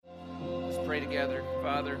pray together.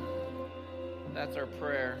 Father, that's our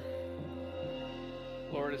prayer.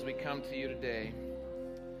 Lord, as we come to you today,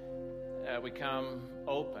 we come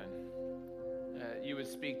open. You would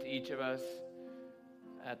speak to each of us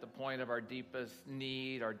at the point of our deepest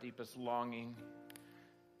need, our deepest longing.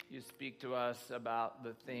 You speak to us about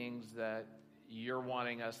the things that you're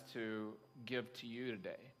wanting us to give to you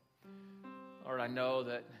today. Lord, I know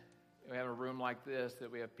that we have a room like this,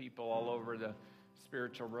 that we have people all over the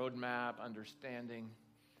spiritual roadmap, understanding.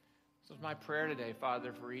 So it's my prayer today,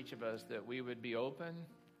 Father, for each of us, that we would be open,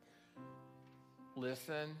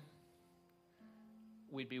 listen,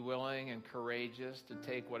 we'd be willing and courageous to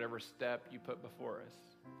take whatever step you put before us,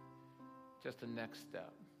 just a next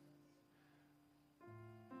step.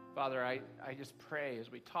 Father, I just pray as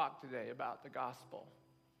we talk today about the gospel,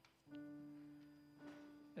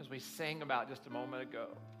 as we sang about just a moment ago,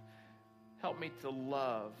 help me to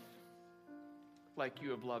love like you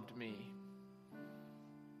have loved me.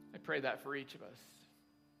 I pray that for each of us,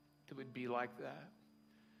 that we'd be like that.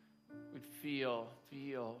 We'd feel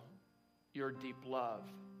your deep love.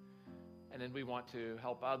 And then we want to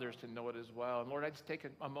help others to know it as well. And Lord, I just take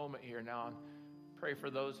a moment here now and pray for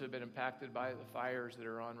those who have been impacted by the fires that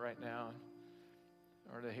are on right now.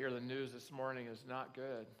 Or to hear the news this morning is not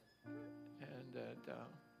good. And that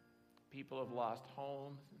people have lost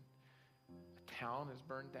homes. And a town is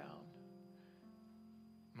burned down.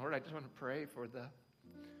 Lord, I just want to pray for the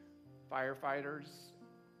firefighters,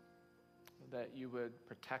 that you would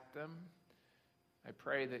protect them. I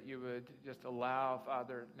pray that you would just allow,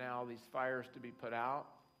 Father, now these fires to be put out,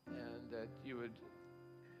 and that you would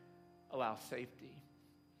allow safety.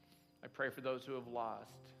 I pray for those who have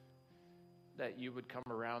lost, that you would come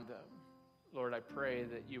around them. Lord, I pray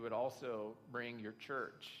that you would also bring your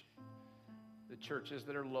church, the churches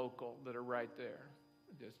that are local, that are right there.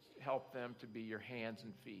 Just help them to be your hands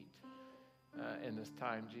and feet in this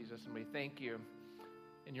time, Jesus. And we thank you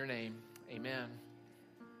in your name. Amen.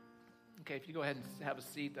 Okay, if you go ahead and have a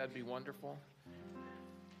seat, that'd be wonderful.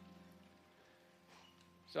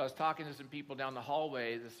 So I was talking to some people down the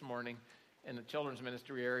hallway this morning in the children's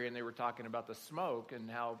ministry area, and they were talking about the smoke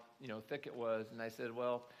and how, thick it was. And I said,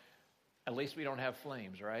 well, at least we don't have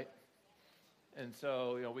flames, right? And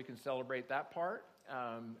so, we can celebrate that part.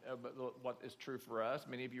 But what is true for us,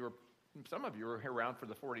 some of you were around for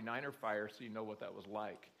the 49er fire, so you know what that was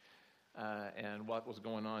like and what was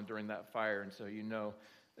going on during that fire. And so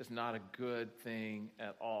it's not a good thing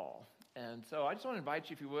at all. And so I just want to invite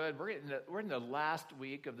you, if you would, we're in the last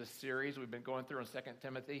week of the series we've been going through on 2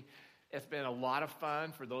 Timothy. It's been a lot of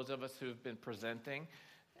fun for those of us who've been presenting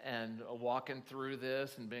and walking through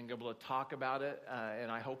this and being able to talk about it, and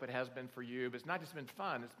I hope it has been for you. But it's not just been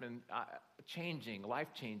fun, it's been changing,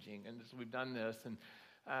 life-changing, and we've done this.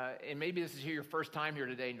 And maybe this is your first time here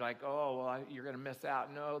today, and you're like, you're going to miss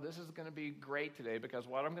out. No, this is going to be great today, because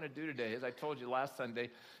what I'm going to do today, as I told you last Sunday,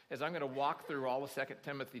 is I'm going to walk through all of 2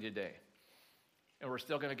 Timothy today. And we're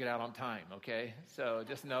still going to get out on time, okay? So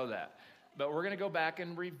just know that. But we're going to go back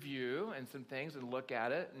and review and some things and look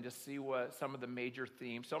at it and just see what some of the major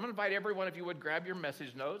themes. So I'm going to invite everyone, if you would, grab your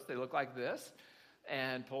message notes. They look like this,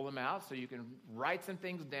 and pull them out so you can write some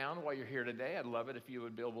things down while you're here today. I'd love it if you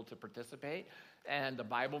would be able to participate. And the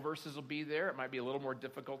Bible verses will be there. It might be a little more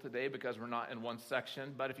difficult today because we're not in one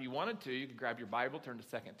section. But if you wanted to, you could grab your Bible, turn to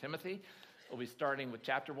 2 Timothy. We'll be starting with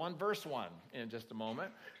chapter 1, verse 1 in just a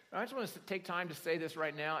moment. I just want to take time to say this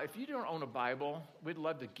right now. If you don't own a Bible, we'd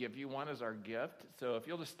love to give you one as our gift. So if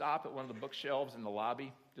you'll just stop at one of the bookshelves in the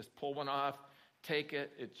lobby, just pull one off, take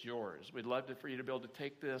it, it's yours. We'd love for you to be able to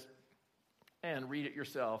take this and read it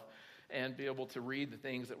yourself and be able to read the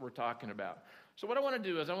things that we're talking about. So what I want to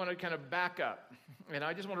do is I want to kind of back up, and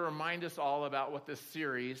I just want to remind us all about what this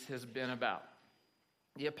series has been about.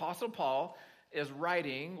 The Apostle Paul is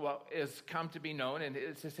writing what has come to be known, and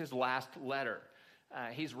it's his last letter.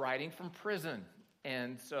 He's writing from prison,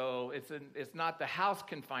 and so it's not the house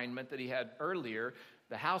confinement that he had earlier,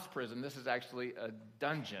 the house prison. This is actually a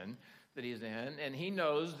dungeon that he's in, and he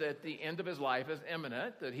knows that the end of his life is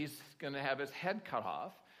imminent, that he's going to have his head cut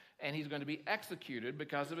off, and he's going to be executed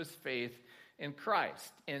because of his faith in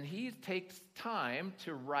Christ. And he takes time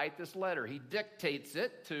to write this letter. He dictates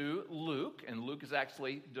it to Luke, and Luke is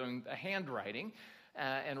actually doing the handwriting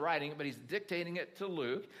and writing, but he's dictating it to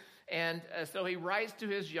Luke. And so he writes to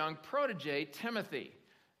his young protege, Timothy.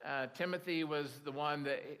 Timothy was the one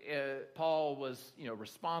that Paul was,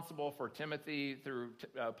 responsible for. Timothy, through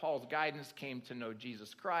Paul's guidance, came to know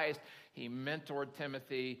Jesus Christ. He mentored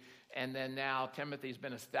Timothy, and then now Timothy's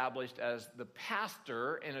been established as the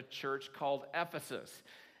pastor in a church called Ephesus.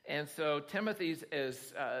 And so Timothy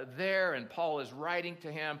is there, and Paul is writing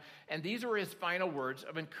to him, and these were his final words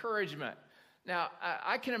of encouragement. Now,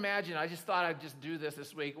 I can imagine, I just thought I'd just do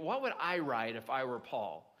this week. What would I write if I were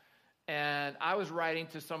Paul? And I was writing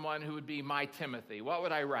to someone who would be my Timothy. What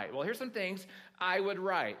would I write? Well, here's some things I would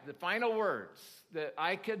write. The final words that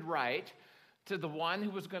I could write to the one who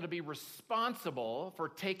was going to be responsible for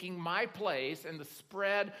taking my place in the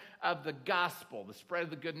spread of the gospel, the spread of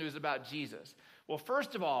the good news about Jesus. Well,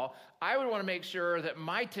 first of all, I would want to make sure that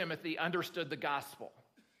my Timothy understood the gospel.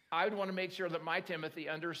 I would want to make sure that my Timothy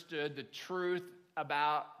understood the truth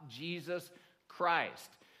about Jesus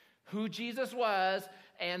Christ, who Jesus was,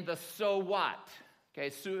 and the so what.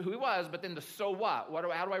 Okay, so who he was, but then the so what.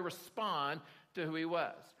 How do I respond to who he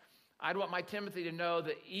was? I'd want my Timothy to know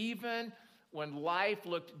that even when life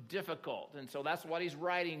looked difficult, and so that's what he's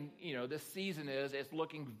writing, this season it's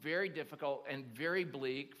looking very difficult and very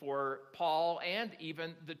bleak for Paul and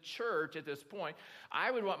even the church at this point.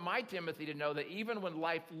 I would want my Timothy to know that even when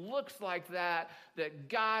life looks like that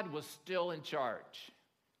God was still in charge.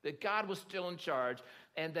 That God was still in charge,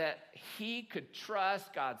 and that he could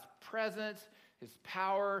trust God's presence, his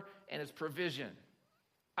power, and his provision.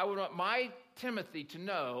 I would want my Timothy to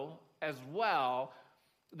know as well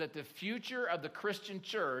that the future of the Christian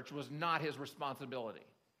church was not his responsibility.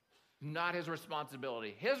 Not his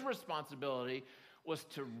responsibility. His responsibility was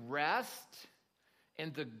to rest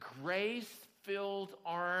in the grace-filled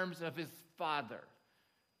arms of his Father.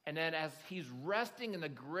 And then as he's resting in the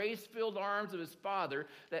grace-filled arms of his Father,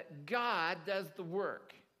 that God does the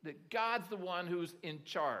work, that God's the one who's in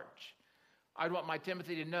charge. I'd want my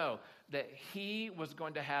Timothy to know that he was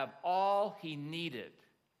going to have all he needed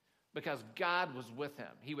because God was with him.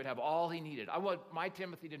 He would have all he needed. I want my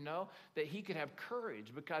Timothy to know that he could have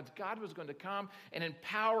courage because God was going to come and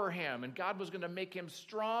empower him, and God was going to make him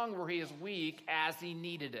strong where he is weak as he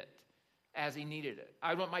needed it. As he needed it.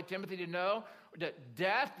 I want my Timothy to know that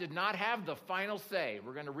death did not have the final say.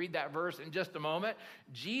 We're going to read that verse in just a moment.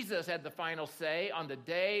 Jesus had the final say on the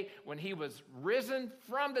day when he was risen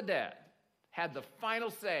from the dead, had the final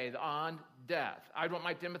say on death. I want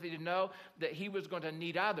my Timothy to know that he was going to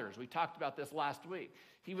need others. We talked about this last week.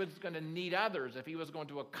 He was going to need others if he was going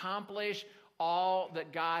to accomplish all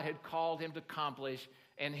that God had called him to accomplish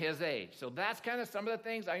in his age. So that's kind of some of the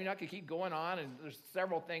things. I could keep going on, and there's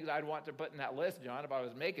several things I'd want to put in that list, John, if I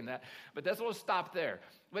was making that. But we'll stop there.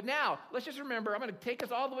 But now, let's just remember, I'm going to take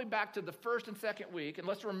us all the way back to the first and second week, and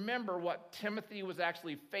let's remember what Timothy was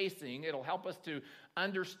actually facing. It'll help us to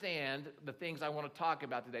understand the things I want to talk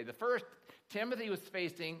about today. The first, Timothy was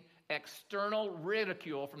facing external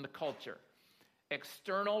ridicule from the culture.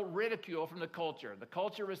 External ridicule from the culture. The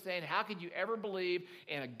culture was saying, how could you ever believe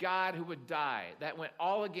in a God who would die? That went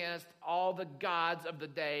all against all the gods of the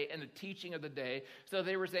day and the teaching of the day. So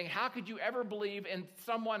they were saying, how could you ever believe in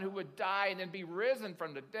someone who would die and then be risen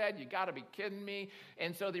from the dead? You got to be kidding me.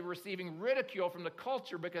 And so they were receiving ridicule from the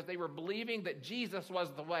culture because they were believing that Jesus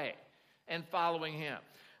was the way and following him.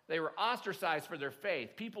 They were ostracized for their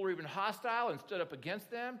faith. People were even hostile and stood up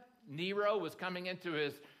against them. Nero was coming into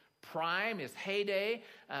his prime, his heyday,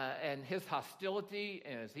 and his hostility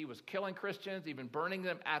as he was killing Christians, even burning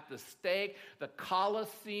them at the stake. The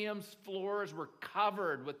Colosseum's floors were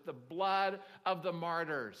covered with the blood of the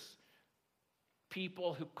martyrs,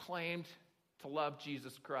 people who claimed to love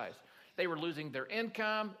Jesus Christ. They were losing their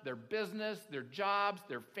income, their business, their jobs,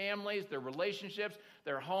 their families, their relationships,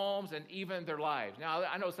 their homes, and even their lives. Now,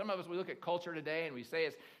 I know some of us, we look at culture today and we say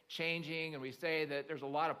it's changing, and we say that there's a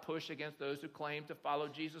lot of push against those who claim to follow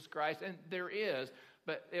Jesus Christ, and there is,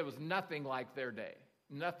 but it was nothing like their day.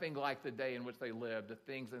 Nothing like the day in which they lived, the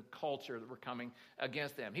things in culture that were coming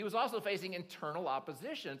against them. He was also facing internal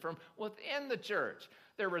opposition from within the church.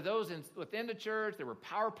 There were those within the church, there were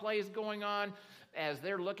power plays going on as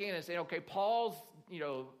they're looking and saying, okay, Paul's,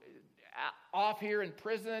 off here in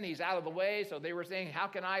prison, he's out of the way. So they were saying, how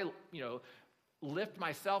can I, lift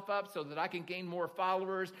myself up so that I can gain more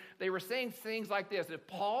followers? They were saying things like this: if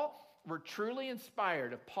Paul were truly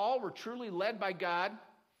inspired, if Paul were truly led by God,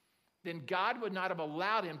 then God would not have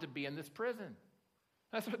allowed him to be in this prison.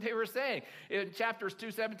 That's what they were saying. In chapters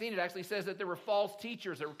 2:17, it actually says that there were false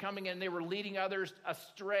teachers that were coming in. They were leading others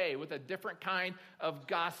astray with a different kind of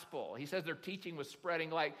gospel. He says their teaching was spreading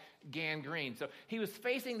like gangrene. So he was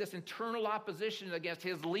facing this internal opposition against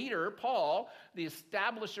his leader, Paul, the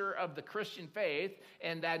establisher of the Christian faith,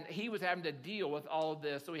 and that he was having to deal with all of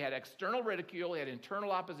this. So he had external ridicule, he had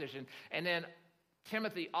internal opposition, and then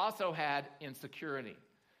Timothy also had insecurity.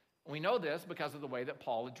 We know this because of the way that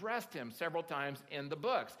Paul addressed him several times in the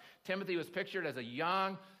books. Timothy was pictured as a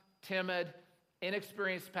young, timid,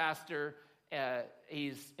 inexperienced pastor,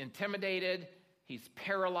 he's intimidated, he's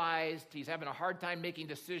paralyzed, he's having a hard time making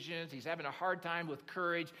decisions, he's having a hard time with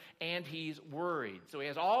courage, and he's worried. So he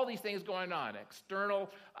has all these things going on: external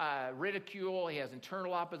ridicule, he has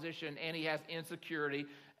internal opposition, and he has insecurity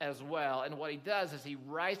as well. And what he does is he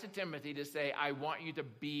writes to Timothy to say, I want you to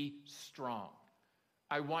be strong.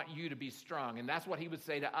 I want you to be strong. And that's what he would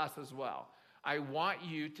say to us as well. I want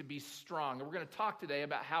you to be strong. And we're going to talk today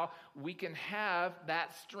about how we can have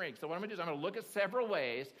that strength. So what I'm going to do is I'm going to look at several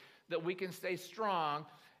ways that we can stay strong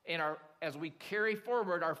as we carry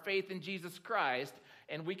forward our faith in Jesus Christ,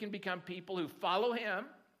 and we can become people who follow him.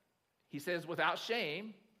 He says without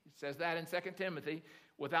shame. He says that in 2 Timothy,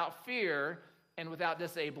 without fear and without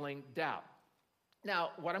disabling doubt.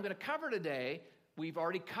 Now, what I'm going to cover today, we've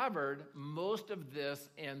already covered most of this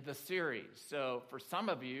in the series. So for some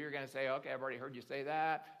of you, you're going to say, okay, I've already heard you say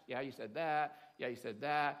that. Yeah, you said that. Yeah, you said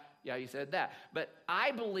that. Yeah, you said that. But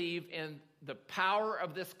I believe in the power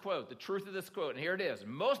of this quote, the truth of this quote. And here it is.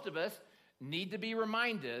 Most of us need to be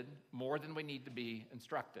reminded more than we need to be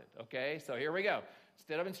instructed. Okay, so here we go.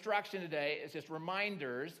 Instead of instruction today, it's just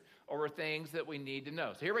reminders over things that we need to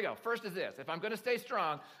know. So here we go. First is this. If I'm going to stay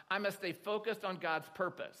strong, I must stay focused on God's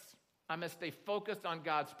purpose. I must stay focused on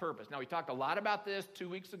God's purpose. Now, we talked a lot about this 2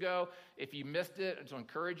 weeks ago. If you missed it, I just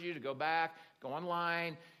encourage you to go back, go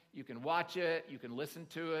online. You can watch it. You can listen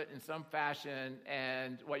to it in some fashion.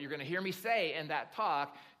 And what you're going to hear me say in that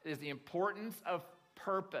talk is the importance of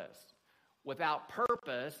purpose. Without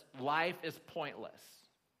purpose, life is pointless.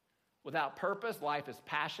 Without purpose, life is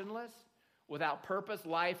passionless. Without purpose,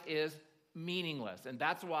 life is meaningless. And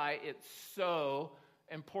that's why it's so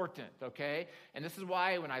important, okay? And this is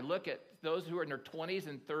why when I look at those who are in their 20s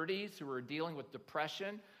and 30s who are dealing with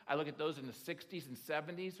depression, I look at those in the 60s and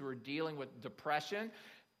 70s who are dealing with depression,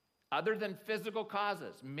 other than physical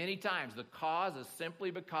causes, many times the cause is simply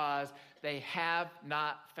because they have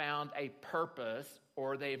not found a purpose,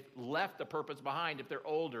 or they've left the purpose behind if they're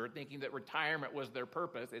older, thinking that retirement was their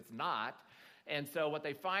purpose. It's not. And so what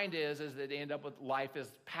they find is that they end up with life is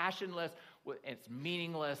passionless, it's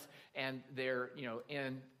meaningless, and they're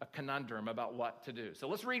in a conundrum about what to do. So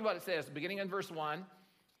let's read what it says, beginning in verse 1,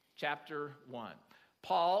 chapter 1.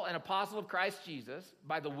 Paul, an apostle of Christ Jesus,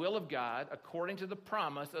 by the will of God, according to the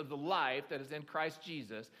promise of the life that is in Christ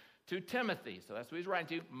Jesus, to Timothy. So that's what he's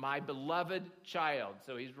writing to, my beloved child.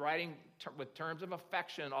 So he's writing with terms of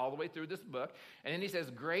affection all the way through this book. And then he says,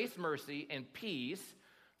 grace, mercy, and peace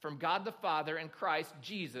from God the Father and Christ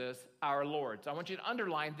Jesus our Lord. So I want you to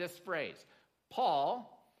underline this phrase.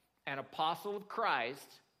 Paul, an apostle of Christ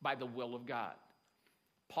by the will of God.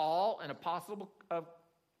 Paul, an apostle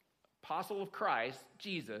of Christ,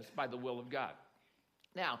 Jesus, by the will of God.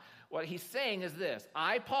 Now, what he's saying is this.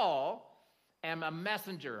 I, Paul, am a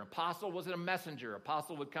messenger. Apostle wasn't a messenger.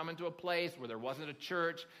 Apostle would come into a place where there wasn't a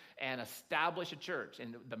church and establish a church.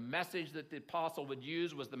 And the message that the apostle would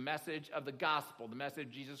use was the message of the gospel, the message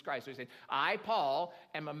of Jesus Christ. So he said, I, Paul,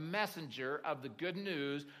 am a messenger of the good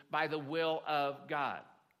news by the will of God.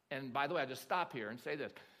 And by the way, I just stop here and say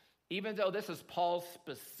this. Even though this is Paul's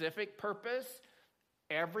specific purpose,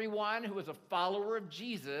 everyone who is a follower of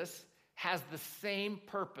Jesus has the same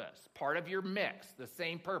purpose. Part of your mix, the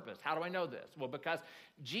same purpose. How do I know this? Well, because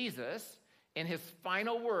Jesus, in his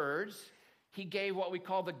final words, he gave what we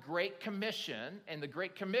call the Great Commission. And the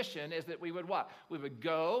Great Commission is that we would what? We would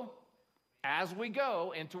go, as we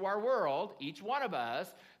go into our world, each one of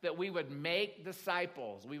us, that we would make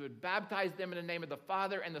disciples. We would baptize them in the name of the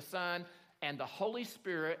Father and the Son and the Holy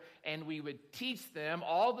Spirit, and we would teach them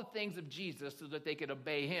all the things of Jesus so that they could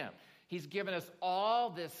obey him. He's given us all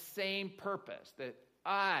this same purpose, that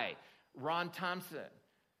I, Ron Thompson,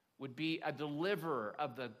 would be a deliverer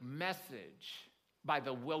of the message by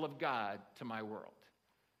the will of God to my world.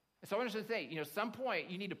 And so I want you to think, at some point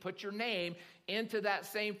you need to put your name into that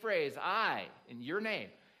same phrase. I, in your name,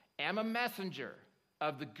 am a messenger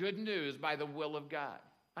of the good news by the will of God.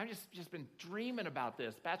 I've just been dreaming about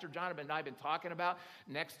this. Pastor John and I have been talking about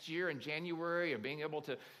next year in January of being able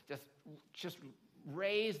to just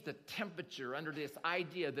raise the temperature under this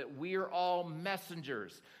idea that we're all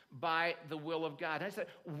messengers by the will of God. And I said,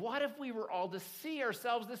 what if we were all to see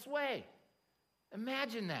ourselves this way?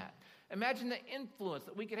 Imagine that. Imagine the influence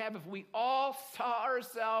that we could have if we all saw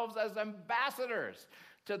ourselves as ambassadors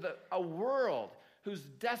to a world who's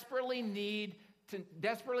desperately needs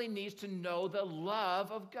to know the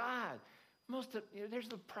love of God. There's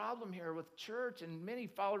the problem here with church and many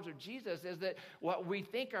followers of Jesus is that what we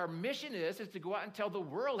think our mission is to go out and tell the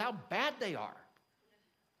world how bad they are,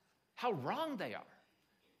 how wrong they are.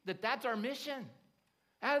 That's our mission.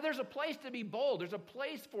 There's a place to be bold. There's a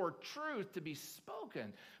place for truth to be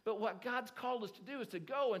spoken. But what God's called us to do is to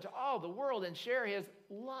go into all the world and share his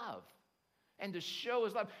love and to show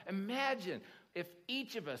his love. Imagine if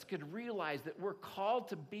each of us could realize that we're called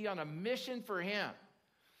to be on a mission for him,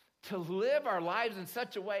 to live our lives in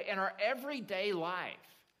such a way in our everyday life,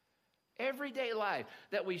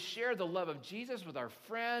 that we share the love of Jesus with our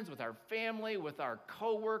friends, with our family, with our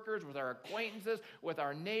coworkers, with our acquaintances, with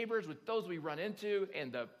our neighbors, with those we run into,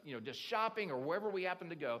 and just shopping or wherever we happen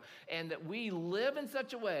to go, and that we live in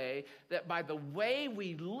such a way that by the way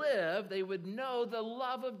we live, they would know the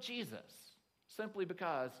love of Jesus simply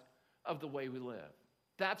because of the way we live.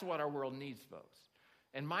 That's what our world needs, folks.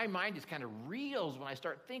 And my mind just kind of reels when I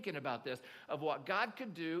start thinking about this, of what God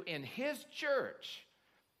could do in his church,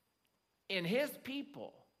 in his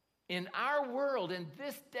people, in our world, in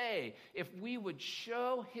this day, if we would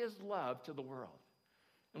show his love to the world.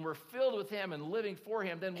 And we're filled with him and living for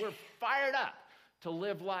him, then we're fired up to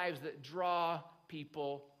live lives that draw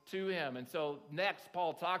people to him. And so next,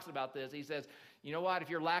 Paul talks about this. He says, you know what? If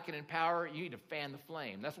you're lacking in power, you need to fan the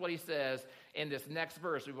flame. That's what he says in this next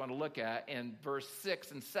verse we want to look at in verse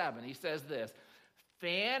 6 and 7. He says this,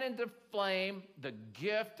 fan into flame the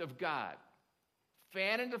gift of God.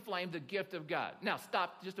 Fan into flame the gift of God. Now,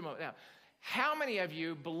 stop just a moment. Now, how many of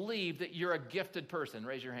you believe that you're a gifted person?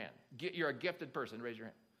 Raise your hand. You're a gifted person. Raise your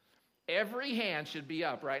hand. Every hand should be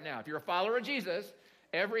up right now. If you're a follower of Jesus,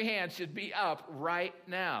 every hand should be up right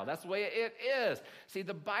now. That's the way it is. See,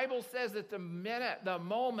 the Bible says that the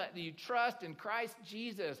moment that you trust in Christ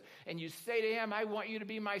Jesus and you say to him, I want you to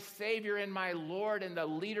be my Savior and my Lord and the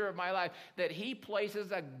leader of my life, that he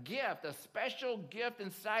places a gift, a special gift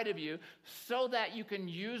inside of you so that you can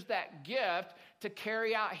use that gift to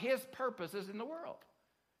carry out his purposes in the world.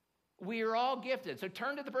 We are all gifted. So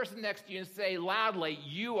turn to the person next to you and say loudly,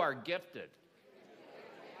 you are gifted.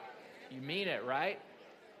 You mean it, right?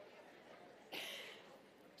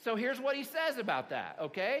 So here's what he says about that,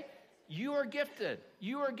 okay? You are gifted.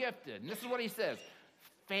 You are gifted. And this is what he says.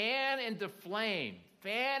 Fan into flame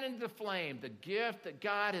the gift that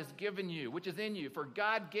God has given you, which is in you. For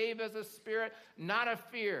God gave us a spirit, not of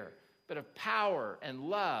fear, but of power and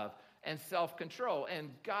love and self-control. And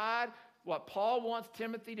God, what Paul wants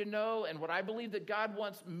Timothy to know, and what I believe that God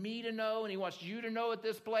wants me to know, and he wants you to know at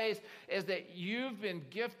this place, is that you've been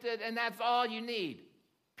gifted, and that's all you need,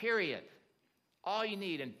 period. All you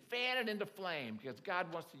need, and fan it into flame, because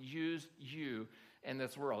God wants to use you in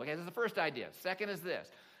this world. Okay, this is the first idea. Second is this.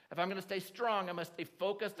 If I'm going to stay strong, I must stay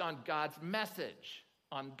focused on God's message,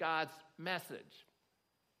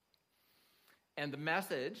 And the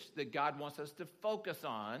message that God wants us to focus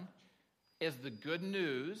on is the good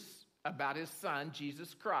news about his son,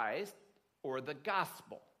 Jesus Christ, or the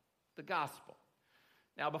gospel. The gospel.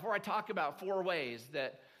 Now, before I talk about 4 ways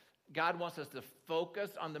that God wants us to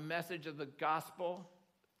focus on the message of the gospel,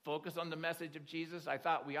 focus on the message of Jesus, I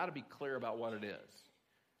thought we ought to be clear about what it is,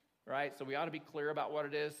 right? So we ought to be clear about what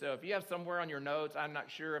it is. So if you have somewhere on your notes, I'm not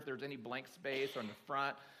sure if there's any blank space on the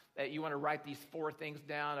front, that you want to write these 4 things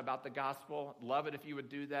down about the gospel. Love it if you would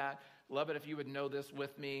do that. Love it if you would know this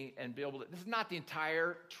with me and be able to. This is not the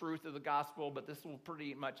entire truth of the gospel, but this will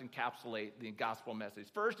pretty much encapsulate the gospel message.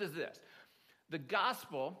 First is this. The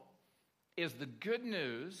gospel is the good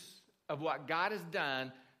news of what God has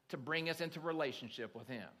done to bring us into relationship with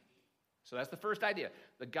him. So that's the first idea.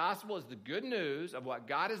 The gospel is the good news of what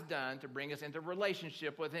God has done to bring us into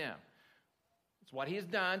relationship with him. It's what he has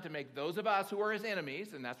done to make those of us who are his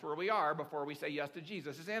enemies, and that's where we are before we say yes to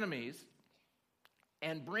Jesus, his enemies,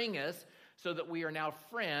 and bring us so that we are now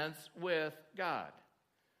friends with God.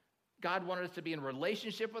 God wanted us to be in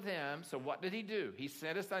relationship with him, so what did he do? He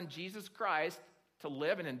sent his son Jesus Christ to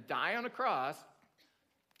live and then die on a cross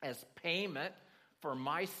as payment for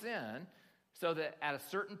my sin, so that at a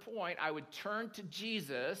certain point I would turn to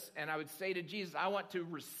Jesus and I would say to Jesus, I want to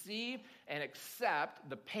receive and accept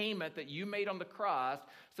the payment that you made on the cross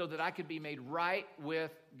so that I could be made right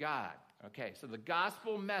with God. Okay, so the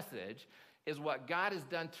gospel message is what God has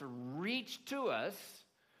done to reach to us,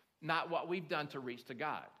 not what we've done to reach to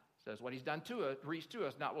God. So it's what he's done to us, reach to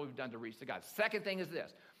us, not what we've done to reach to God. Second thing is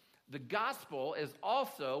this. The gospel is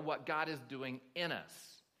also what God is doing in us.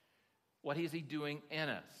 What is he doing in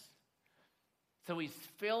us? So he's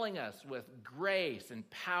filling us with grace and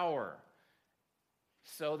power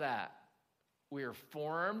so that we are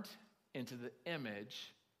formed into the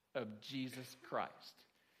image of Jesus Christ.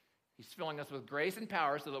 He's filling us with grace and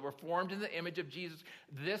power so that we're formed in the image of Jesus.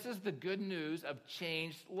 This is the good news of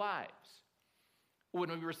changed lives. When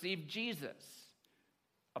we receive Jesus,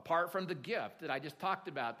 apart from the gift that I just talked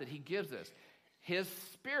about that he gives us, his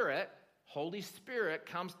Spirit Holy Spirit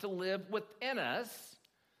comes to live within us.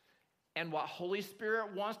 And what Holy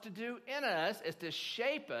Spirit wants to do in us is to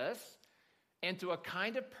shape us into a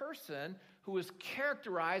kind of person who is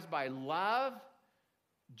characterized by love,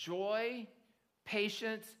 joy,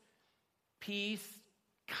 patience, peace,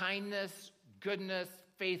 kindness, goodness,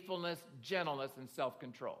 faithfulness, gentleness, and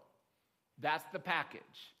self-control. That's the package.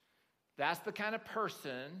 That's the kind of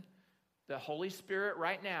person the Holy Spirit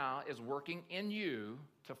right now is working in you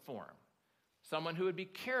to form. Someone who would be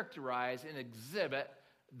characterized and exhibit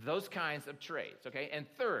those kinds of traits, okay? And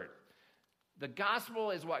third, the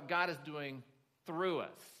gospel is what God is doing through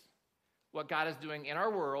us. What God is doing in our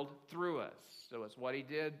world through us. So it's what he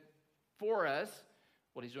did for us,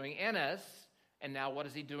 what he's doing in us, and now what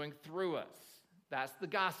is he doing through us? That's the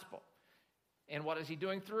gospel. And what is he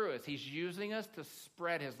doing through us? He's using us to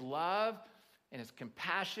spread his love and his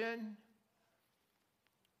compassion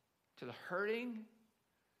to the hurting,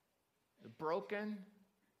 the broken,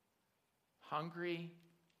 hungry,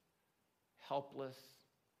 helpless,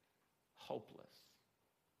 hopeless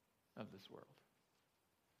of this world.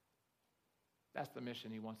 That's the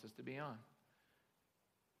mission he wants us to be on.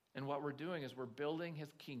 And what we're doing is we're building his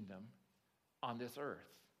kingdom on this earth.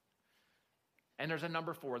 And there's a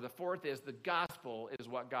number 4. The fourth is the gospel is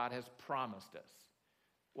what God has promised us.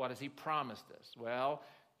 What has he promised us? Well,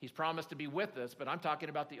 he's promised to be with us, but I'm talking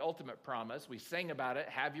about the ultimate promise. We sang about it,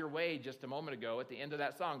 have your way, just a moment ago at the end of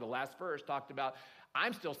that song. The last verse talked about,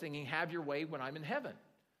 I'm still singing have your way when I'm in heaven.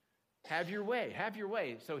 Have your way, have your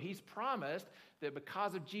way. So he's promised that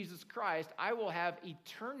because of Jesus Christ, I will have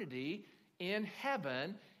eternity in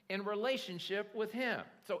heaven in relationship with him.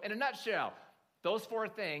 So in a nutshell, those 4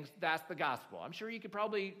 things, that's the gospel. I'm sure you could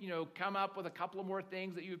probably, come up with a couple of more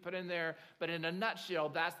things that you would put in there, but in a nutshell,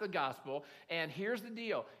 that's the gospel. And here's the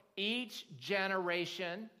deal. Each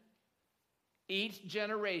generation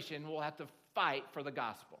will have to fight for the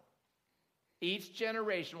gospel. Each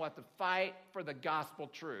generation will have to fight for the gospel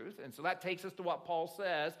truth. And so that takes us to what Paul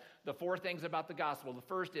says, the 4 things about the gospel. The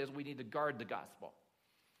first is we need to guard the gospel.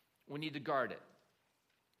 We need to guard it.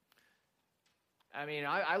 I mean,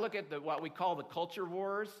 I look at what we call the culture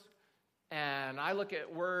wars, and I look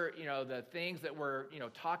at where, the things that we're,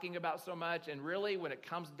 talking about so much, and really when it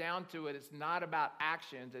comes down to it, it's not about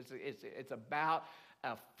actions, it's about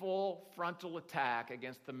a full frontal attack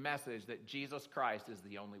against the message that Jesus Christ is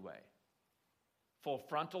the only way.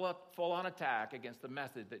 Full-on attack against the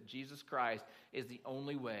message that Jesus Christ is the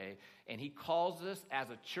only way. And he calls us as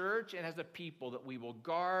a church and as a people that we will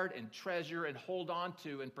guard and treasure and hold on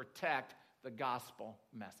to and protect the gospel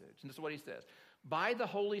message. And this is what he says. By the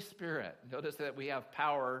Holy Spirit, notice that we have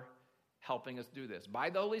power helping us do this. By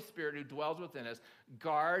the Holy Spirit who dwells within us,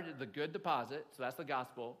 guard the good deposit, so that's the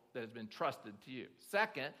gospel that has been trusted to you.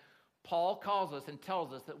 Second, Paul calls us and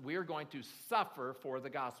tells us that we're going to suffer for the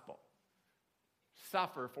gospel.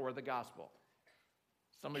 Suffer for the gospel.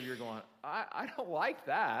 Some of you are going, I don't like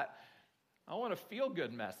that. I want a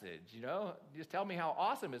feel-good message, Just tell me how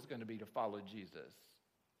awesome it's going to be to follow Jesus.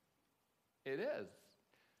 It is.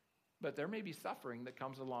 But there may be suffering that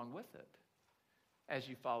comes along with it as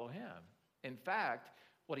you follow him. In fact,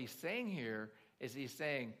 what he's saying here is he's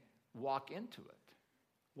saying, walk into it.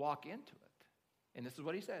 Walk into it. And this is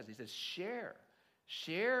what he says. He says, share.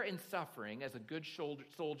 Share in suffering as a good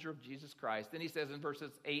soldier of Jesus Christ. Then he says in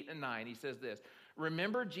verses 8 and 9, he says this,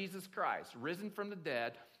 remember Jesus Christ, risen from the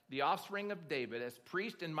dead, the offspring of David, as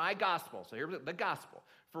priest in my gospel. So here's the gospel,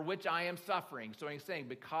 for which I am suffering. So he's saying,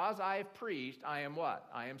 because I have preached, I am what?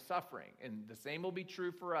 I am suffering. And the same will be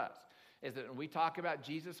true for us, is that when we talk about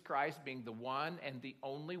Jesus Christ being the one and the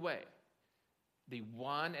only way, the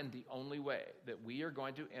one and the only way that we are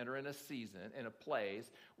going to enter in a season, in a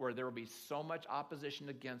place where there will be so much opposition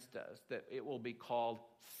against us that it will be called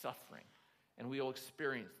suffering. And we will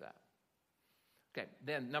experience that. Okay,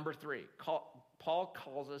 then number 3, Paul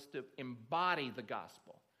calls us to embody the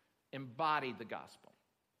gospel. Embody the gospel.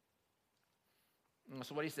 And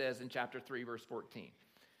so what he says in chapter 3, verse 14.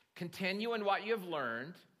 Continue in what you have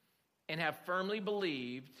learned and have firmly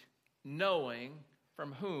believed, knowing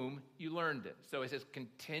from whom you learned it. So he says,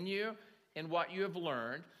 continue in what you have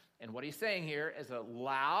learned. And what he's saying here is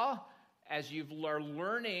allow, as you've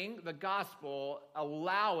learning the gospel,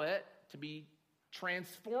 allow it to be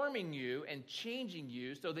transforming you and changing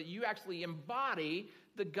you so that you actually embody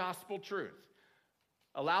the gospel truth.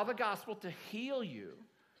 Allow the gospel to heal you.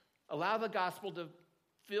 Allow the gospel to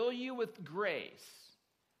fill you with grace.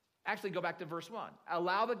 Actually, go back to verse 1.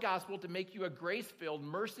 Allow the gospel to make you a grace-filled,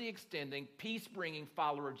 mercy-extending, peace-bringing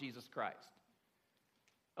follower of Jesus Christ.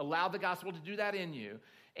 Allow the gospel to do that in you.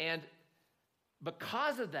 And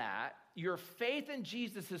because of that, your faith in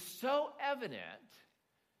Jesus is so evident,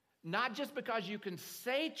 not just because you can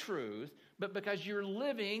say truth, but because you're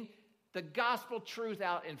living the gospel truth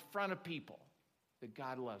out in front of people, that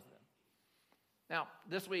God loves them. Now,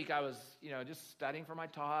 this week I was, just studying for my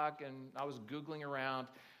talk, and I was Googling around,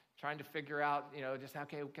 trying to figure out, just how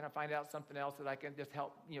can I find out something else that I can just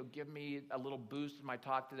help, give me a little boost in my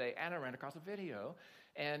talk today. And I ran across a video,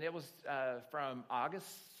 and it was from August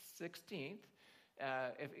 16th.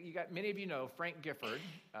 Many of you know Frank Gifford,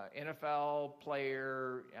 NFL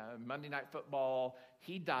player, Monday Night Football.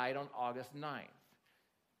 He died on August 9th.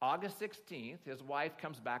 August 16th, his wife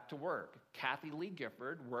comes back to work. Kathy Lee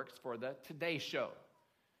Gifford works for the Today Show.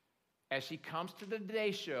 As she comes to the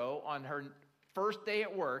Today Show on her first day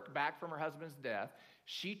at work, back from her husband's death,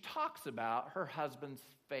 she talks about her husband's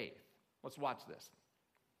faith. Let's watch this.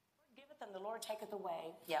 Giveth and the Lord taketh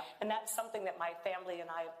away. Yeah. And that's something that my family and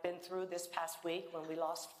I have been through this past week when we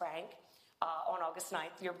lost Frank on August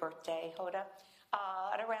 9th, your birthday, Hoda,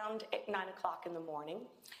 at around 9 o'clock in the morning.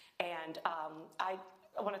 And I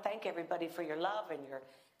want to thank everybody for your love and your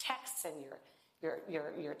texts and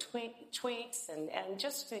your tweets and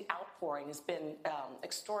just the outpouring has been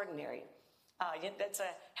extraordinary. That's a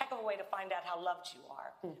heck of a way to find out how loved you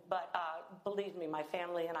are. But believe me, my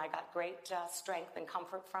family and I got great strength and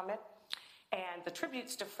comfort from it. And the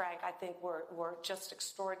tributes to Frank, I think, were just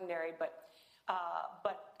extraordinary. But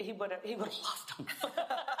he would have loved them.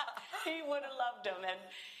 He would have loved them. And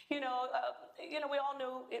we all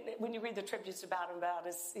knew when you read the tributes about him,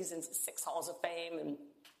 he's in 6 halls of fame, and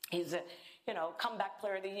he's a comeback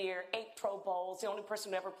player of the year, 8 Pro Bowls, the only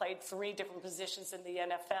person who ever played 3 different positions in the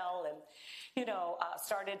NFL, and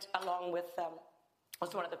started along with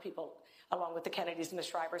was one of the people along with the Kennedys and the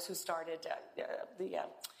Shrivers who started the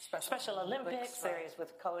Special Olympics. There he is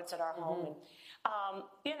with codes at our home. And,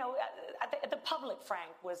 the public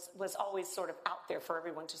Frank was always sort of out there for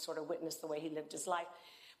everyone to sort of witness the way he lived his life.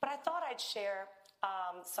 But I thought I'd share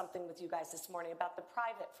something with you guys this morning about the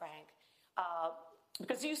private Frank.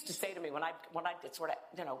 Because he used to say to me when I did sort of,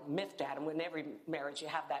 miffed at him, in every marriage you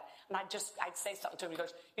have that, and I'd say something to him, he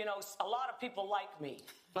goes, a lot of people like me.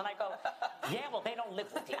 And I go, yeah, well, they don't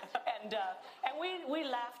live with you. And we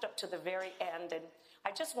laughed up to the very end, and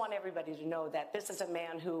I just want everybody to know that this is a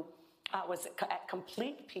man who was at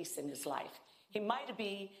complete peace in his life. He might have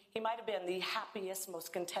been the happiest,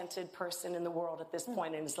 most contented person in the world at this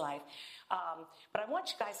point in his life. But I want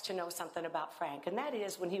you guys to know something about Frank, and that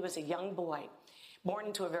is when he was a young boy, born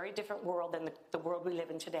into a very different world than the world we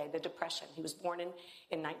live in today, the Depression. He was born in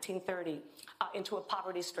 1930 into a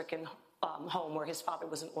poverty-stricken home where his father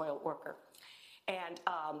was an oil worker. And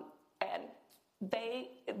they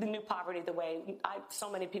knew poverty the way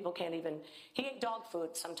so many people can't even. He ate dog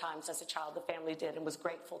food sometimes as a child, the family did, and was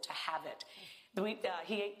grateful to have it.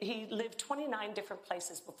 He lived 29 different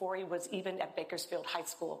places before he was even at Bakersfield High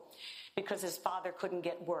School because his father couldn't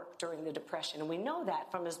get work during the Depression. And we know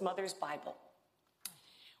that from his mother's Bible,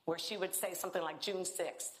 where she would say something like June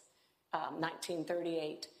 6th,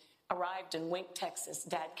 1938, arrived in Wink, Texas.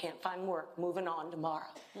 Dad can't find work, moving on tomorrow.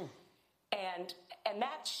 And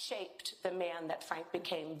that shaped the man that Frank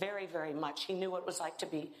became very, very much. He knew what it was like to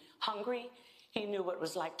be hungry. He knew what it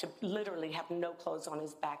was like to literally have no clothes on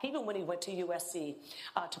his back. Even when he went to USC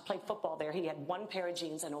to play football there, he had 1 pair of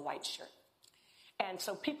jeans and a white shirt. And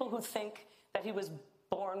so people who think that he was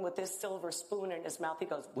born with this silver spoon in his mouth, he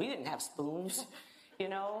goes, we didn't have spoons,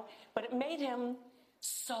 But it made him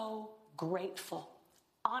so grateful.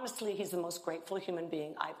 Honestly, he's the most grateful human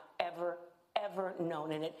being I've ever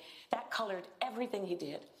known, and that colored everything he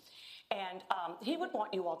did. And he would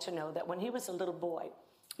want you all to know that when he was a little boy,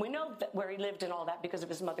 we know that where he lived and all that because of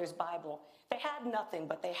his mother's Bible, they had nothing,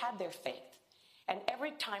 but they had their faith. And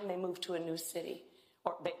every time they moved to a new city,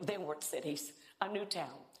 or they weren't cities, a new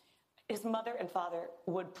town, his mother and father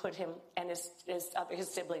would put him and his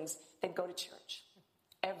siblings, they'd go to church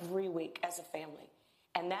every week as a family.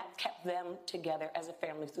 And that kept them together as a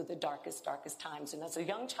family through the darkest times. And as a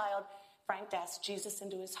young child, Frank asked Jesus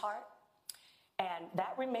into his heart, and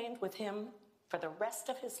that remained with him for the rest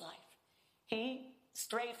of his life. He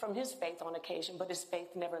strayed from his faith on occasion, but his faith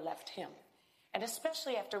never left him. And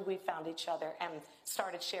especially after we found each other and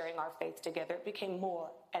started sharing our faith together, it became more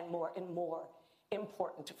and more and more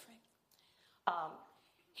important to Frank.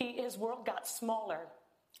 His world got smaller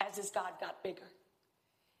as his God got bigger.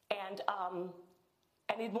 And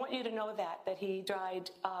he'd want you to know that he died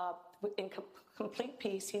in complete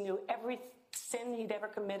peace. He knew every sin he'd ever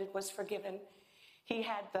committed was forgiven. He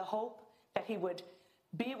had the hope that he would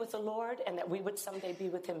be with the Lord and that we would someday be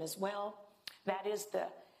with him as well. That is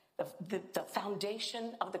the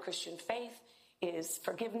foundation of the Christian faith. is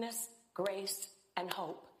forgiveness, grace, and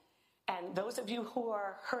hope. And those of you who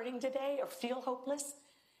are hurting today or feel hopeless,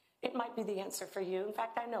 it might be the answer for you. In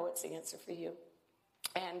fact, I know it's the answer for you.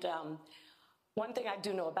 And one thing I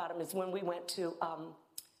do know about him is when we went to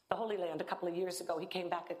the Holy Land a couple of years ago, he came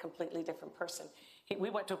back a completely different person. We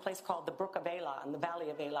went to a place called the Brook of Elah in the Valley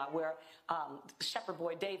of Elah, where shepherd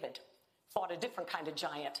boy David fought a different kind of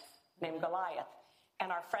giant named Goliath.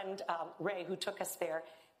 And our friend Ray, who took us there,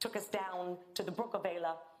 took us down to the Brook of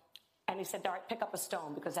Elah. And he said, all right, pick up a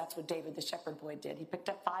stone, because that's what David, the shepherd boy, did. He picked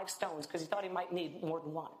up 5 stones because he thought he might need more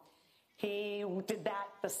than one. He did that,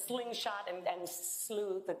 the slingshot, and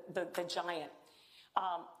slew the giant.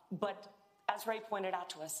 But as Ray pointed out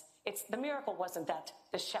to us, the miracle wasn't that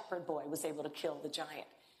the shepherd boy was able to kill the giant.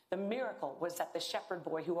 The miracle was that the shepherd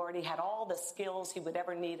boy, who already had all the skills he would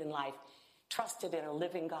ever need in life, trusted in a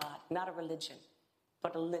living God, not a religion,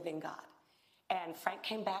 but a living God. And Frank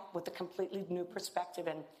came back with a completely new perspective.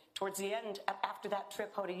 And towards the end, after that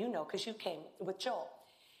trip, Hoda, you know, because you came with Joel,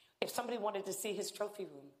 if somebody wanted to see his trophy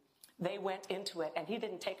room, they went into it, and he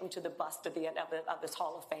didn't take them to the bust at the end of his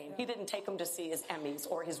Hall of Fame. He didn't take them to see his Emmys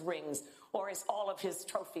or his rings or all of his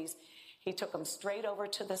trophies. He took them straight over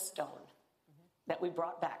to the stone that we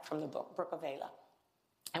brought back from the Brook of Elah.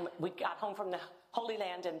 And we got home from the Holy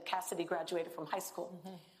Land, and Cassidy graduated from high school.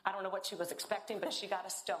 I don't know what she was expecting, but she got a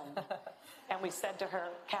stone. And we said to her,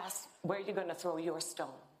 Cass, where are you going to throw your stone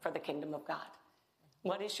for the kingdom of God?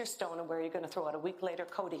 What is your stone, and where are you going to throw it? A week later,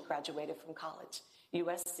 Cody graduated from college,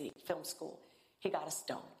 USC, film school. He got a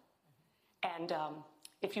stone. And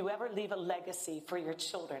if you ever leave a legacy for your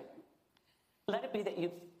children, let it be that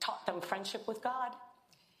you've taught them friendship with God,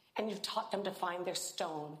 and you've taught them to find their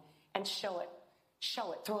stone and show it,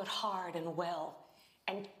 throw it hard and well,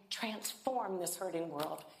 and transform this hurting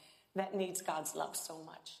world that needs God's love so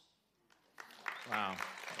much. Wow.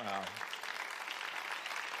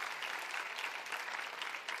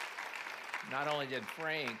 Not only did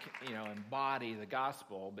Frank, embody the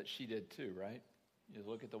gospel, but she did too, right? You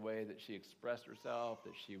look at the way that she expressed herself,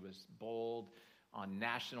 that she was bold on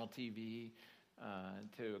national TV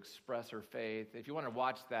to express her faith. If you want to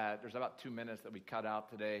watch that, there's about 2 minutes that we cut out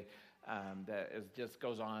today just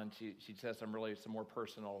goes on. She says some more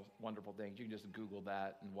personal, wonderful things. You can just Google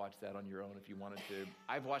that and watch that on your own if you wanted to.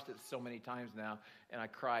 I've watched it so many times now, and I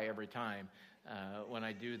cry every time when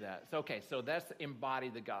I do that. So that's embody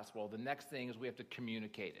the gospel. The next thing is we have to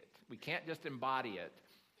communicate it. We can't just embody it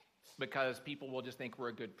because people will just think we're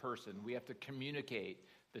a good person. We have to communicate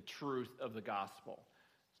the truth of the gospel.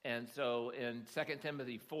 And so in 2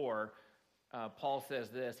 Timothy 4, Paul says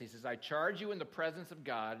this. He says, I charge you in the presence of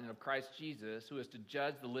God and of Christ Jesus, who is to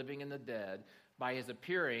judge the living and the dead, by his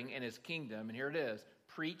appearing in his kingdom. And here it is.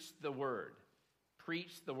 Preach the word.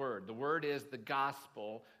 Preach the word. The word is the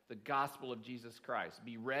gospel of Jesus Christ.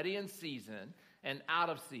 Be ready in season and out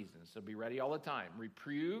of season. So be ready all the time.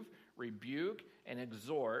 Reprove, rebuke, and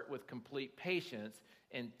exhort with complete patience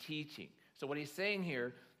and teaching. So what he's saying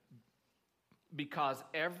here, because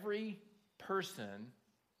every person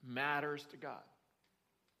matters to God.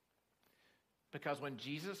 Because when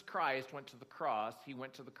Jesus Christ went to the cross, he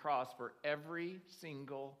went to the cross for every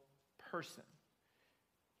single person.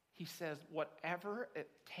 He says, whatever it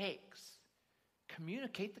takes,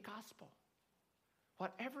 communicate the gospel.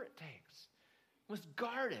 Whatever it takes. We must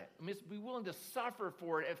guard it. We must be willing to suffer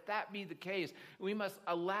for it if that be the case. We must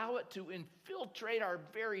allow it to infiltrate our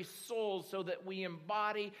very souls so that we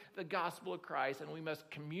embody the gospel of Christ, and we must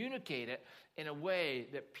communicate it in a way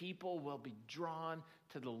that people will be drawn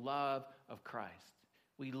to the love of Christ.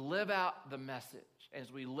 We live out the message.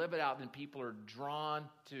 As we live it out, then people are drawn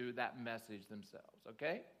to that message themselves,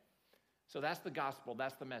 okay? So that's the gospel.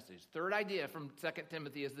 That's the message. Third idea from 2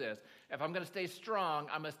 Timothy is this. If I'm going to stay strong,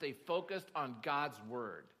 I must stay focused on God's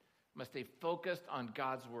word. I must stay focused on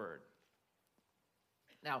God's word.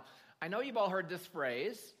 Now, I know you've all heard this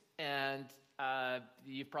phrase, and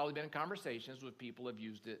you've probably been in conversations with people who have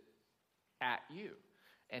used it at you.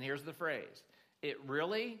 And here's the phrase. It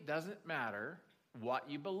really doesn't matter what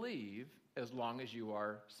you believe as long as you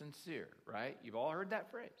are sincere, right? You've all heard that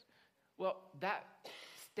phrase. Well, that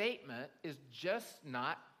statement is just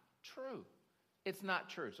not true. It's not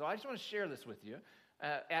true. So I just want to share this with you.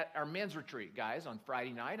 At our men's retreat, guys, on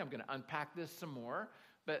Friday night, I'm going to unpack this some more.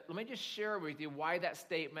 But let me just share with you why that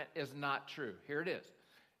statement is not true. Here it is.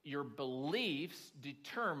 Your beliefs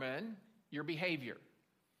determine your behavior.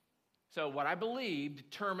 So what I believe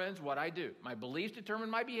determines what I do. My beliefs determine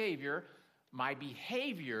my behavior. My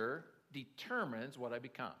behavior determines what I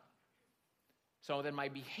become. So then my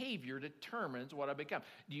behavior determines what I become.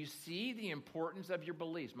 Do you see the importance of your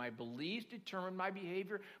beliefs? My beliefs determine my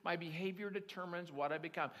behavior. My behavior determines what I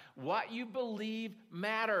become. What you believe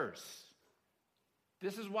matters.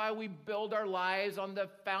 This is why we build our lives on the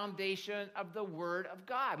foundation of the Word of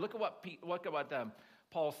God. Look at what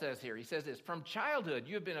Paul says here. He says this, from childhood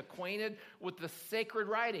you have been acquainted with the sacred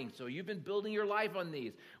writings. So you've been building your life on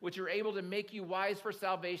these, which are able to make you wise for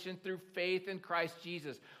salvation through faith in Christ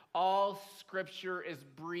Jesus. All Scripture is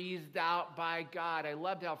breathed out by God. I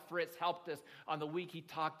loved how Fritz helped us on the week he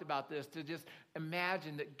talked about this, to just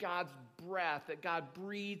imagine that God's breath, that God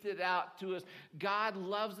breathed it out to us. God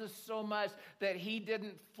loves us so much that he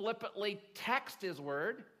didn't flippantly text his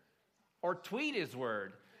word or tweet his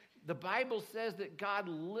word. The Bible says that God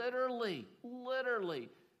literally,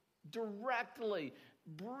 directly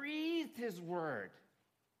breathed his word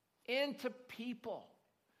into people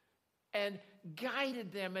and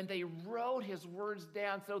guided them, and they wrote his words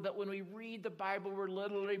down so that when we read the Bible, we're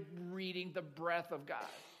literally reading the breath of God,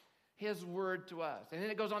 his word to us. And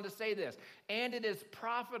then it goes on to say this, and it is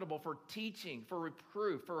profitable for teaching, for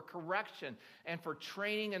reproof, for correction, and for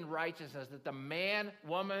training in righteousness, that the man,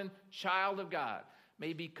 woman, child of God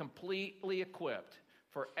may be completely equipped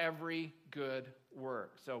for every good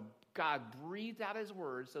work. So God breathed out his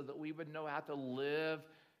word so that we would know how to live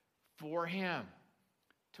for him,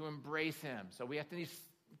 to embrace him. So we have to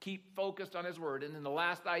keep focused on his word. And then the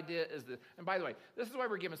last idea is this. And by the way, this is why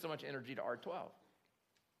we're giving so much energy to R12.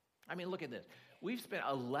 I mean, look at this. We've spent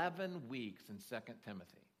 11 weeks in 2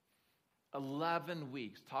 Timothy. 11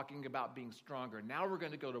 weeks talking about being stronger. Now we're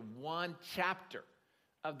going to go to one chapter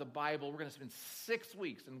of the Bible. We're going to spend 6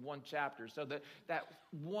 weeks in one chapter so that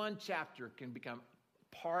one chapter can become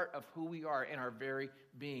part of who we are in our very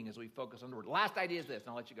being as we focus on the word. Last idea is this,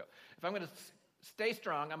 and I'll let you go. If I'm going to stay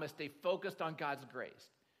strong, I'm going to stay focused on God's grace.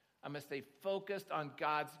 I'm going to stay focused on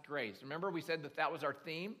God's grace. Remember, we said that was our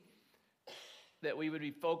theme, that we would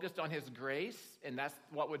be focused on his grace, and that's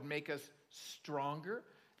what would make us stronger.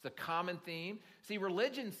 It's a common theme. See,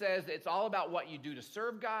 religion says it's all about what you do to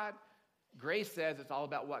serve God. Grace says it's all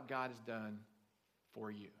about what God has done for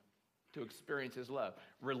you to experience his love.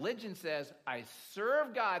 Religion says I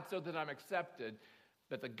serve God so that I'm accepted,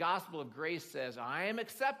 but the gospel of grace says I am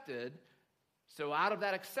accepted. So out of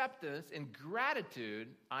that acceptance and gratitude,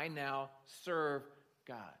 I now serve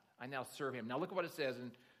God. I now serve him. Now look at what it says,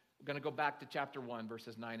 and we're going to go back to chapter 1,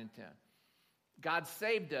 verses 9 and 10. God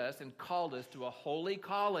saved us and called us to a holy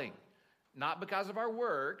calling, not because of our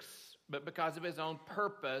works, but because of his own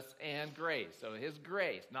purpose and grace. So his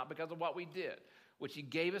grace, not because of what we did, which he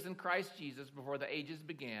gave us in Christ Jesus before the ages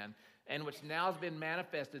began, and which now has been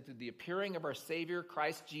manifested through the appearing of our Savior,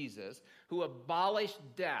 Christ Jesus, who abolished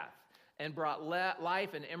death and brought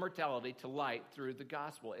life and immortality to light through the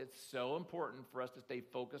gospel. It's so important for us to stay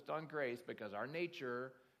focused on grace because our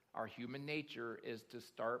nature, our human nature, is to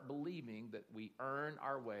start believing that we earn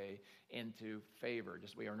our way into favor.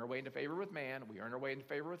 Just we earn our way into favor with man, we earn our way into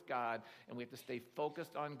favor with God, and we have to stay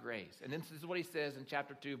focused on grace. And this is what he says in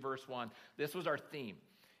chapter 2, verse 1. This was our theme.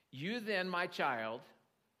 You then, my child,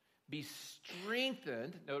 be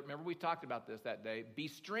strengthened. Note, remember we talked about this that day. Be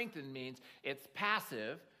strengthened means it's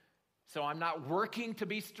passive. So I'm not working to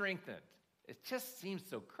be strengthened. It just seems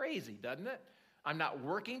so crazy, doesn't it? I'm not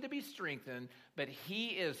working to be strengthened, but he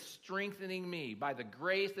is strengthening me by the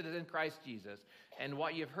grace that is in Christ Jesus and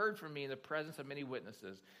what you've heard from me in the presence of many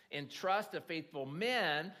witnesses. Entrust to faithful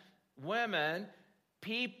men, women,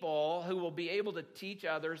 people who will be able to teach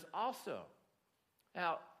others also.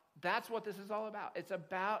 Now, that's what this is all about. It's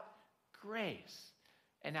about grace.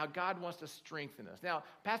 And how God wants to strengthen us. Now,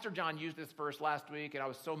 Pastor John used this verse last week, and I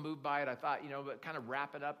was so moved by it. I thought, but kind of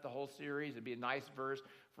wrapping up the whole series, it'd be a nice verse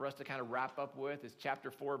for us to kind of wrap up with. It's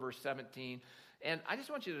chapter 4, verse 17. And I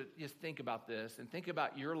just want you to just think about this and think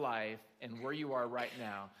about your life and where you are right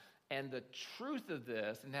now and the truth of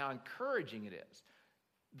this and how encouraging it is.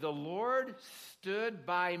 The Lord stood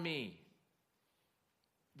by me.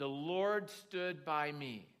 The Lord stood by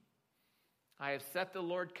me. I have set the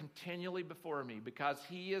Lord continually before me because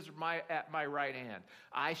he is at my right hand.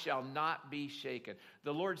 I shall not be shaken.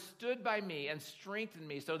 The Lord stood by me and strengthened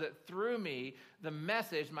me so that through me the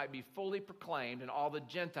message might be fully proclaimed and all the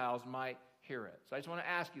Gentiles might hear it. So I just want to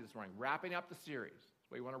ask you this morning, wrapping up the series,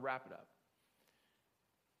 we want to wrap it up.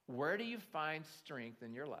 Where do you find strength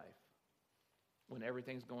in your life when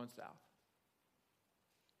everything's going south?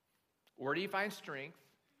 Where do you find strength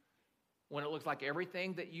when it looks like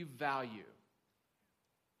everything that you value,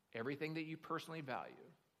 everything that you personally value,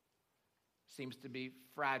 seems to be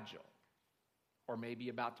fragile or maybe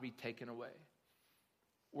about to be taken away?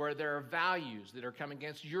 where there are values that are coming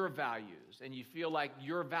against your values, and you feel like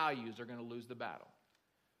your values are going to lose the battle.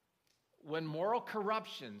 When moral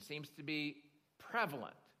corruption seems to be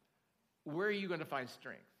prevalent, where are you going to find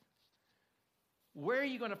strength? Where are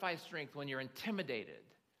you going to find strength when you're intimidated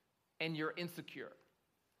and you're insecure?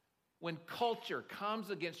 When culture comes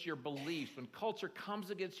against your beliefs, when culture comes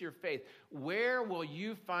against your faith, where will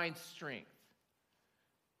you find strength?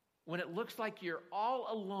 When it looks like you're all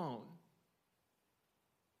alone,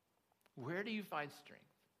 where do you find strength?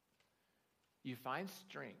 You find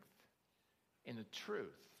strength in the truth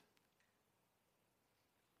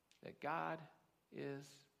that God is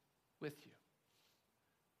with you.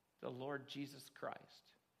 The Lord Jesus Christ,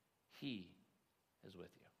 He is with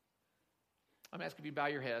you. I'm asking you to bow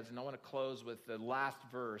your heads, and I want to close with the last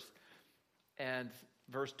verse, and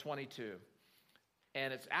verse 22.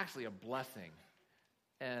 And it's actually a blessing.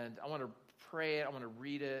 And I want to pray it, I want to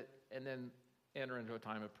read it, and then enter into a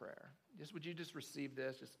time of prayer. Would you just receive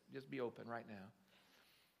this? Just be open right now.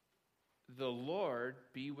 The Lord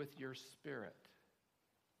be with your spirit.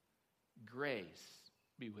 Grace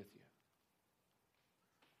be with you.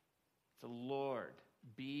 The Lord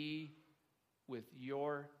be with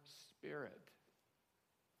your spirit.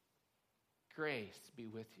 Grace be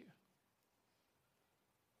with you.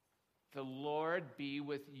 The Lord be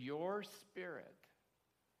with your spirit.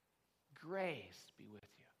 Grace be with you.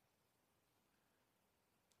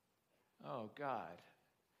 Oh, God,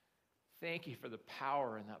 thank you for the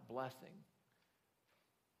power in that blessing.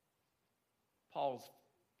 Paul's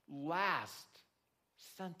last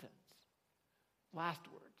sentence, last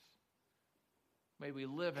words. May we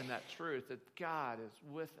live in that truth that God is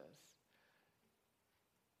with us.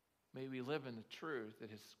 May we live in the truth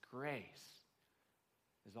that His grace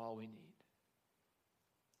is all we need.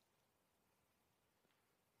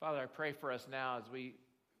 Father, I pray for us now as we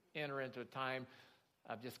enter into a time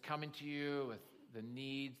of just coming to you with the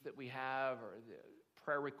needs that we have or the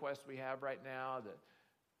prayer requests we have right now, the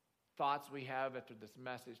thoughts we have after this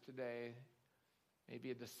message today,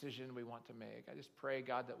 maybe a decision we want to make. I just pray,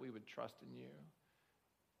 God, that we would trust in you.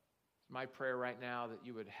 It's my prayer right now that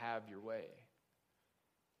you would have your way.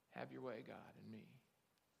 Have your way, God, in me.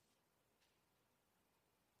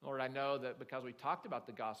 Lord, I know that because we talked about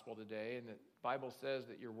the gospel today and the Bible says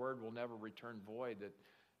that your word will never return void, that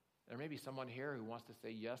there may be someone here who wants to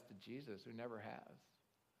say yes to Jesus who never has.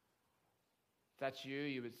 If that's you,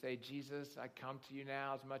 you would say, Jesus, I come to you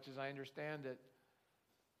now as much as I understand it.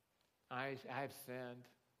 I have sinned.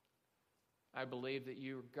 I believe that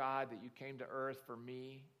you are God, that you came to earth for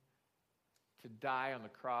me to die on the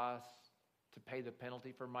cross, to pay the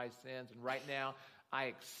penalty for my sins. And right now, I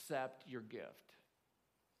accept your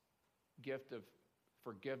gift of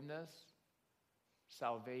forgiveness,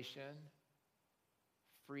 salvation,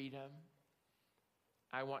 freedom.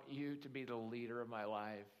 I want you to be the leader of my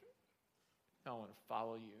life. I want to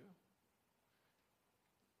follow you.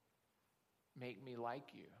 Make me like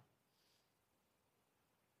you.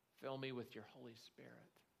 Fill me with your Holy Spirit.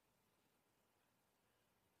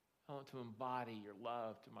 I want to embody your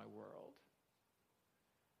love to my world.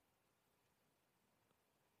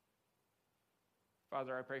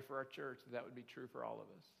 Father, I pray for our church that would be true for all of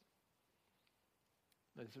us.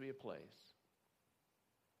 That this would be a place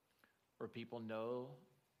where people know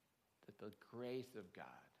that the grace of God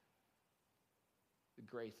is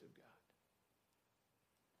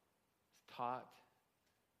taught,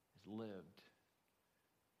 is lived.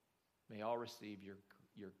 May all receive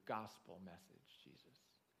your gospel message, Jesus.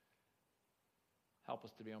 Help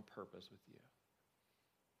us to be on purpose with you.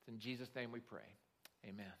 It's in Jesus' name we pray.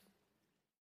 Amen.